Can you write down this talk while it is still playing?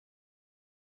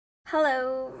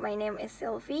Hello, my name is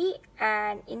Silvi,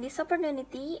 and in this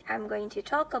opportunity, I'm going to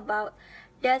talk about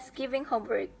does giving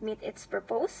homework meet its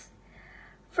purpose?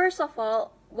 First of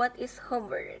all, what is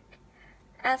homework?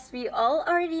 As we all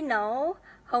already know,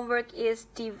 homework is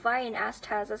defined as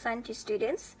tasks assigned to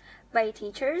students by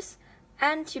teachers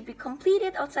and to be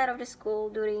completed outside of the school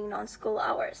during non-school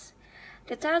hours.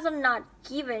 The tasks are not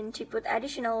given to put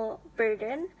additional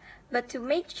burden, but to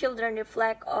make children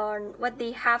reflect on what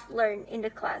they have learned in the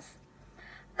class.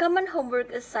 Common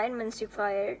homework assignments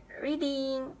require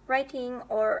reading, writing,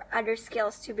 or other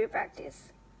skills to be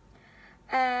practiced.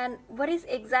 And what is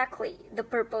exactly the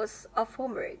purpose of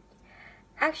homework?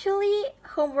 Actually,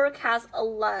 homework has a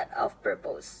lot of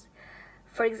purpose.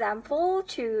 For example,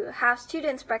 to have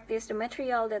students practice the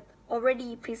material that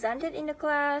already presented in the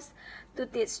class, to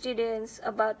teach students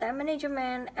about time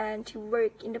management and to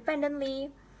work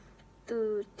independently,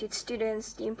 to teach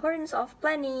students the importance of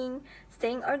planning,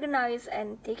 staying organized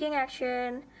and taking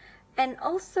action, and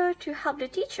also to help the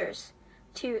teachers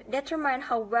to determine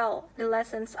how well the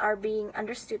lessons are being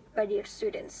understood by their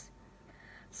students.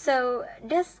 So,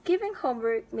 does giving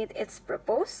homework meet its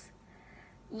purpose?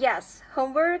 Yes,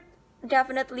 homework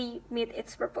definitely meet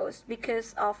its purpose.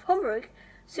 Because of homework,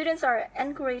 students are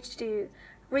encouraged to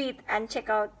read and check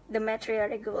out the material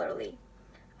regularly.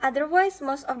 Otherwise,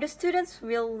 most of the students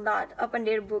will not open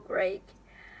their book, right?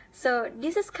 So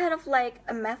this is kind of like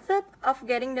a method of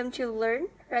getting them to learn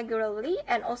regularly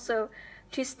and also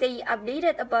to stay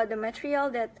updated about the material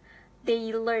that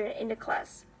they learn in the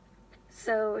class.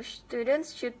 So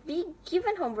students should be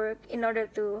given homework in order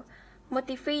to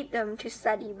motivate them to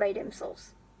study by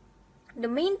themselves. The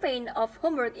main point of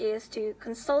homework is to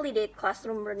consolidate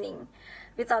classroom learning.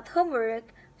 Without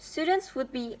homework, students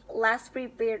would be less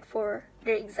prepared for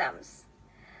their exams.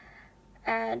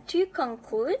 And to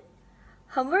conclude,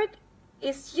 homework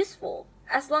is useful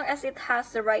as long as it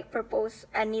has the right purpose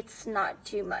and it's not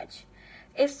too much.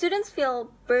 If students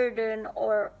feel burdened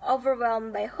or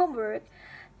overwhelmed by homework,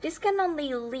 this can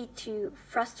only lead to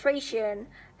frustration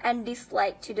and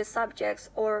dislike to the subjects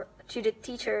or to the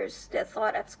teachers that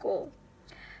taught at school.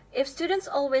 If students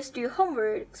always do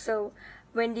homework, so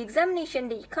when the examination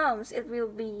day comes, it will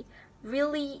be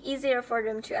really easier for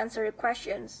them to answer the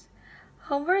questions.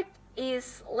 Homework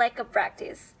is like a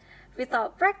practice.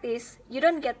 Without practice, you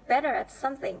don't get better at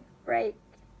something, right?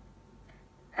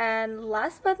 And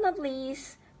last but not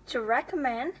least, to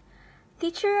recommend,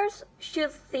 teachers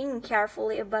should think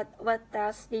carefully about what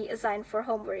tasks they assign for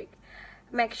homework.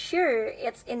 Make sure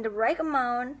it's in the right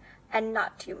amount and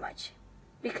not too much.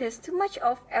 Because too much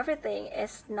of everything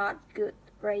is not good,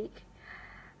 right?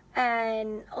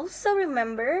 And also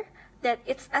remember that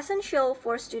it's essential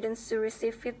for students to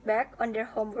receive feedback on their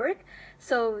homework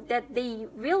so that they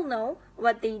will know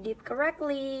what they did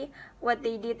correctly, what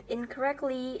they did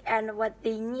incorrectly, and what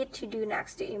they need to do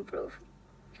next to improve.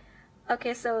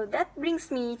 Okay, so that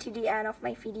brings me to the end of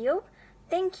my video.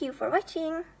 Thank you for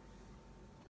watching.